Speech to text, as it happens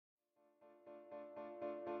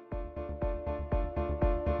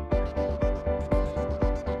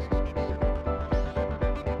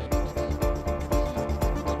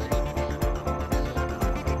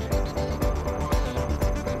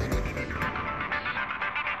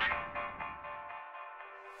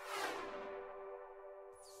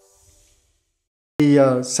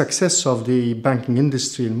The success of the banking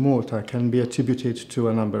industry in Malta can be attributed to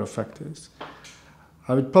a number of factors.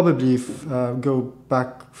 I would probably go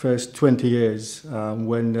back first 20 years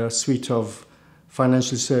when a suite of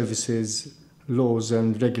financial services laws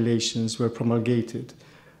and regulations were promulgated,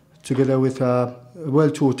 together with a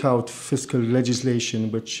well-thought-out fiscal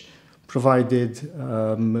legislation which provided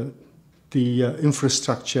the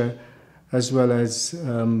infrastructure as well as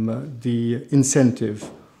the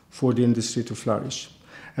incentive for the industry to flourish.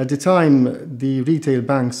 At the time, the retail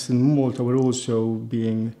banks in Malta were also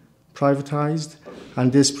being privatized,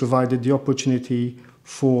 and this provided the opportunity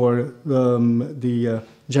for the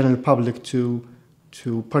general public to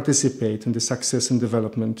participate in the success and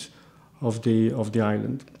development of the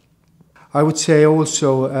island. I would say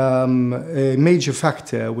also a major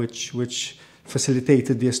factor which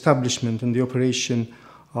facilitated the establishment and the operation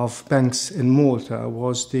of banks in Malta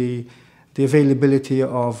was the availability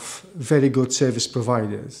of very good service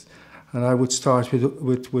providers. And I would start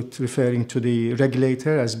with referring to the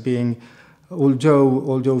regulator as being,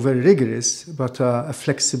 although very rigorous, but a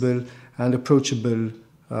flexible and approachable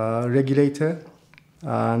regulator.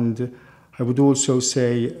 And I would also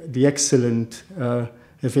say the excellent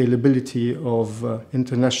availability of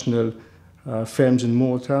international firms in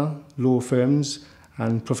Malta, law firms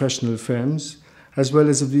and professional firms, as well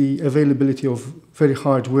as the availability of very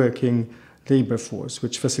hard-working labour force,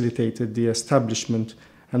 which facilitated the establishment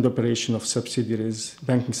and operation of subsidiaries,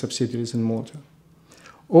 banking subsidiaries in Malta.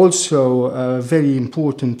 Also, a very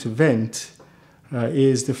important event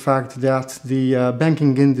is the fact that the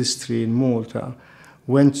banking industry in Malta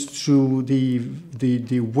went through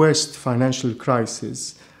the worst financial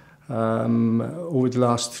crisis over the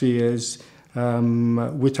last 3 years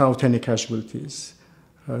without any casualties.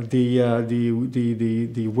 The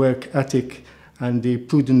work ethic and the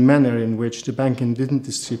prudent manner in which the banking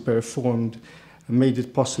industry performed made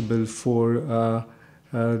it possible for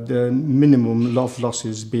the minimum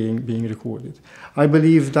losses being recorded. I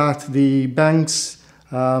believe that the banks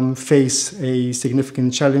face a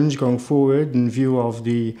significant challenge going forward in view of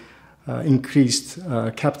the increased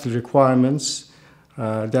capital requirements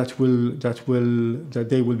that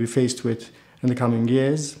they will be faced with in the coming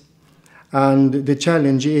years. And the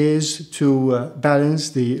challenge is to balance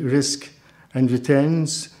the risk and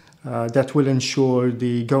returns that will ensure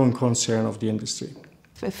the going concern of the industry.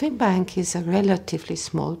 Finbank is a relatively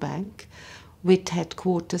small bank with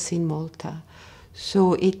headquarters in Malta.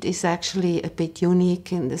 So it is actually a bit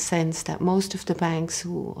unique in the sense that most of the banks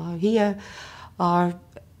who are here are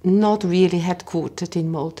not really headquartered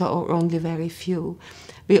in Malta, or only very few.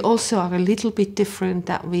 We also are a little bit different,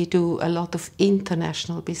 that we do a lot of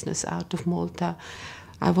international business out of Malta.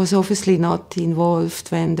 I was obviously not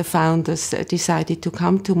involved when the founders decided to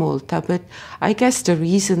come to Malta, but I guess the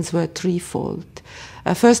reasons were threefold.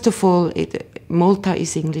 First of all, Malta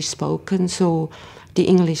is English spoken, so the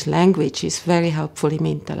English language is very helpful in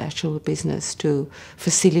international business to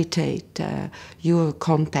facilitate your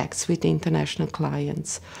contacts with international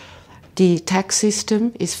clients. The tax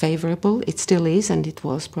system is favorable. It still is, and it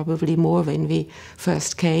was probably more when we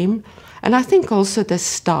first came. And I think also the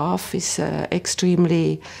staff is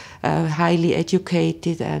extremely highly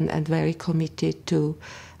educated and very committed to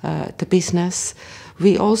the business.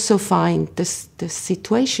 We also find the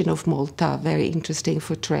situation of Malta very interesting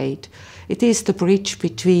for trade. It is the bridge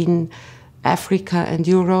between Africa and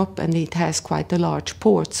Europe, and it has quite a large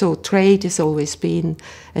port. So trade has always been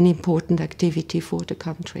an important activity for the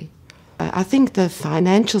country. I think the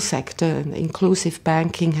financial sector, inclusive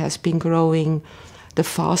banking, has been growing the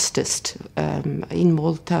fastest in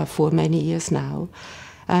Malta for many years now.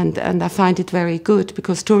 And I find it very good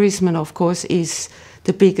because tourism, of course, is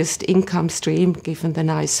the biggest income stream given the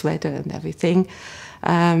nice weather and everything.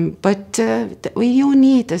 But you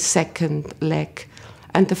need a second leg.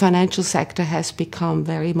 And the financial sector has become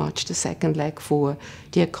very much the second leg for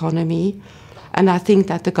the economy. And I think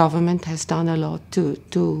that the government has done a lot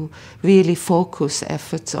to really focus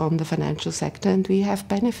efforts on the financial sector, and we have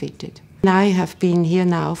benefited. I have been here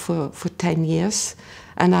now for 10 years,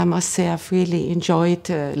 and I must say I've really enjoyed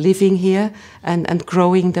living here and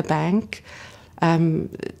growing the bank.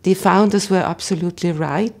 The founders were absolutely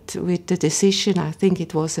right with the decision. I think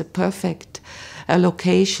it was a perfect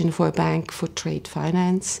location for a bank for trade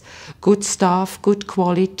finance. Good staff, good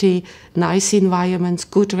quality, nice environments,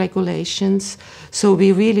 good regulations. So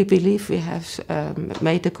we really believe we have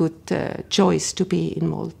made a good choice to be in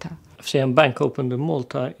Malta. FCM Bank opened in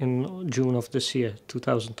Malta in June of this year,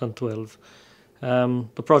 2012.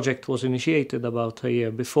 The project was initiated about a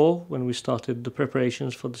year before, when we started the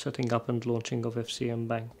preparations for the setting up and launching of FCM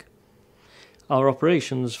Bank. Our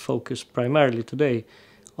operations focus primarily today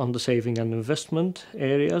on the saving and investment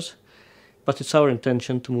areas, but it's our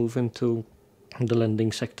intention to move into the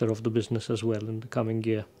lending sector of the business as well in the coming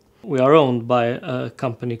year. We are owned by a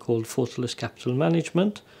company called Fortalus Capital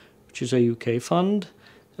Management, which is a UK fund.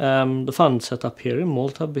 The fund set up here in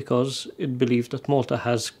Malta because it believed that Malta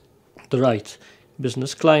has the right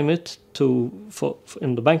business climate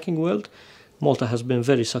in the banking world. Malta has been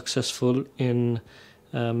very successful in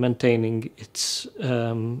maintaining its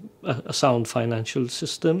a sound financial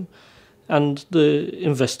system, and the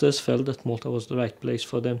investors felt that Malta was the right place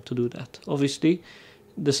for them to do that. Obviously,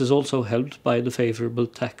 this is also helped by the favourable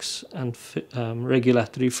tax and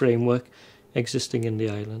regulatory framework existing in the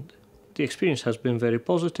island. The experience has been very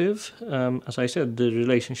positive. As I said, the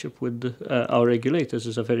relationship with our regulators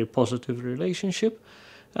is a very positive relationship,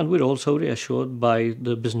 and we're also reassured by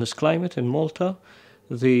the business climate in Malta.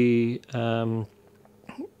 The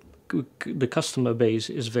customer base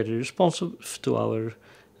is very responsive to our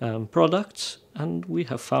products, and we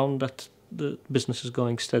have found that the business is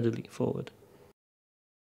going steadily forward.